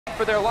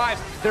for their lives.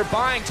 They're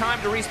buying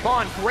time to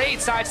respawn. Great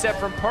sidestep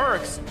from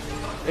Perkz.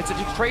 It's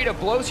a trade of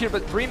blows here,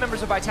 but 3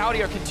 members of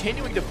Vitality are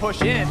continuing to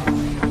push in.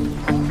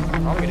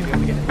 Probably going to be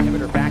able to get an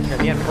inhibitor back here at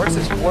the end. Perkz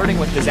is flirting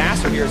with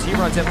disaster here as he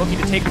runs in, looking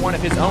to take one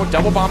of his own.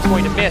 Double bomb's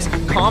going to miss.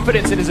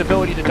 Confidence in his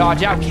ability to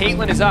dodge out.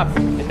 Caitlyn is up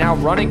and now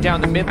running down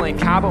the mid lane.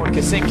 Cabo and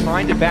Kasing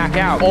trying to back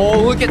out. Oh,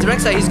 look at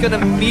Rek'Sai. He's going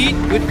to meet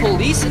with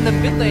Police in the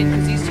mid lane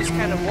because he's just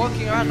kind of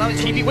walking around. Now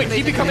he's TP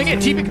coming in.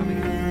 TP coming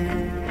in.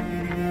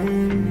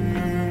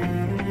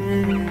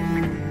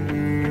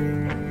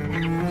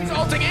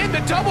 In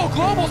the double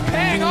global's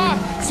paying off.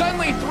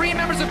 Suddenly 3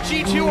 members of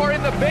G2 are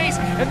in the base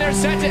and they're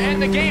set to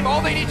end the game.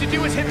 All they need to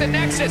do is hit the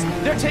Nexus.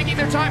 They're taking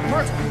their time.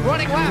 Perkz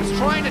running laps,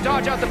 trying to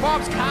dodge out the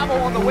bombs. Cabo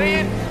on the way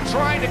in,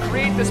 trying to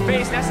create the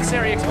space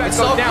necessary. Expect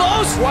so goes down.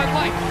 Close. 1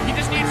 life. He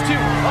just needs 2.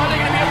 Are they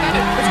going to be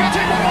offended? It's going to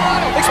take one more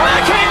auto.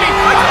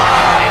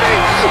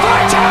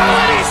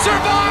 Vitality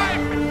survive!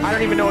 I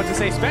don't even know what to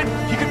say. Spen,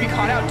 he could be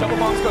caught out. Double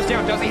bombs goes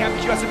down. Does he have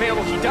the US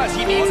available? He does.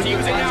 He needs to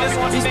use it now.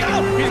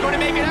 He's going to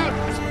make it out.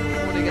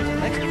 Get to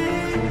the next one.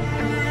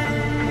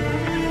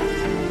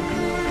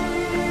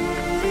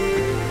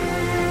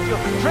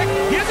 Trick,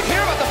 he doesn't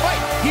care about the fight.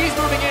 He's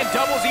moving in.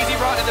 Doubles easy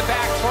rod in the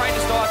back, trying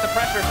to stall out the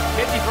pressure.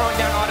 Mithy throwing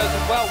down autos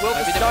as well. Will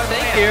be done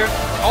here.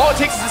 All it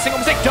takes is a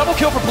single mistake. Double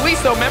kill for Police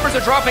though. Members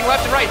are dropping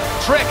left and right.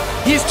 Trick,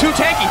 he's too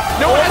tanky.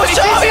 No one has any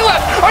CC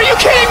left. Are you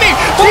kidding me?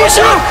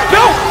 G2!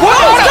 No! What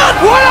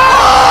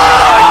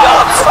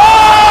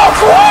Oh!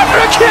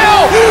 Quadra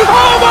kill!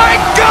 Oh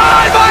my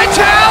god!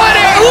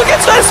 Vitality! Look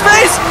at his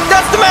face!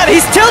 That's the man!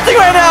 He's tilting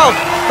right now!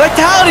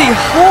 Vitality,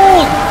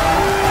 hold!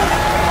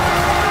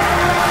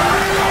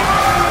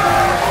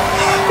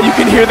 You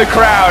can hear the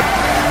crowd.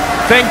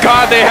 Thank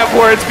God they have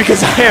words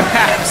because I am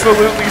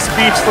absolutely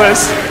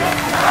speechless.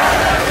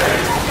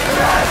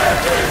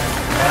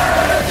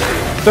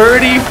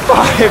 35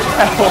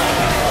 health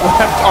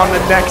left on the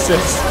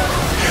Nexus.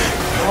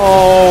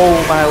 Oh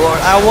my lord,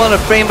 I want a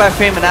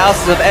frame-by-frame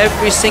analysis of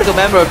every single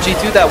member of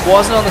G2 that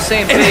wasn't on the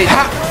same page.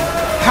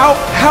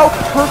 How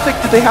perfect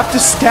did they have to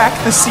stack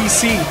the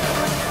CC?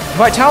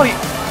 Vitality,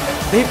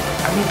 the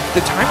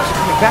timers are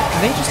coming back.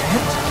 Can they just hit?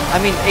 I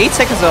mean, 8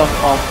 seconds on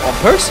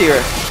Perkz here.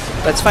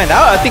 Let's find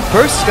out. I think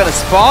Perkz is gonna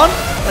spawn.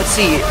 Let's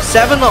see,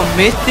 7 on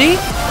Mithy.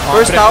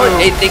 First tower,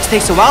 it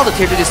takes a while to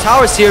tear through these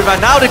towers here.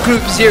 Right now the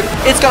group is here.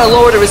 It's gonna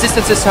lower the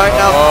resistances right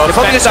now. They're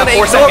probably just gonna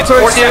 4 ignore seconds,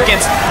 4 Perkz here.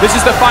 seconds. This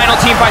is the final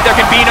team fight. There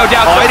can be no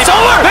doubt. Oh, it's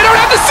over! They don't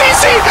have the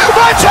CC!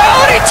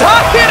 Vitality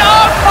top it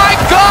up! My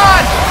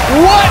God!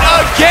 What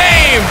a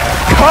game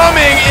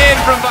coming in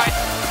from Vitality.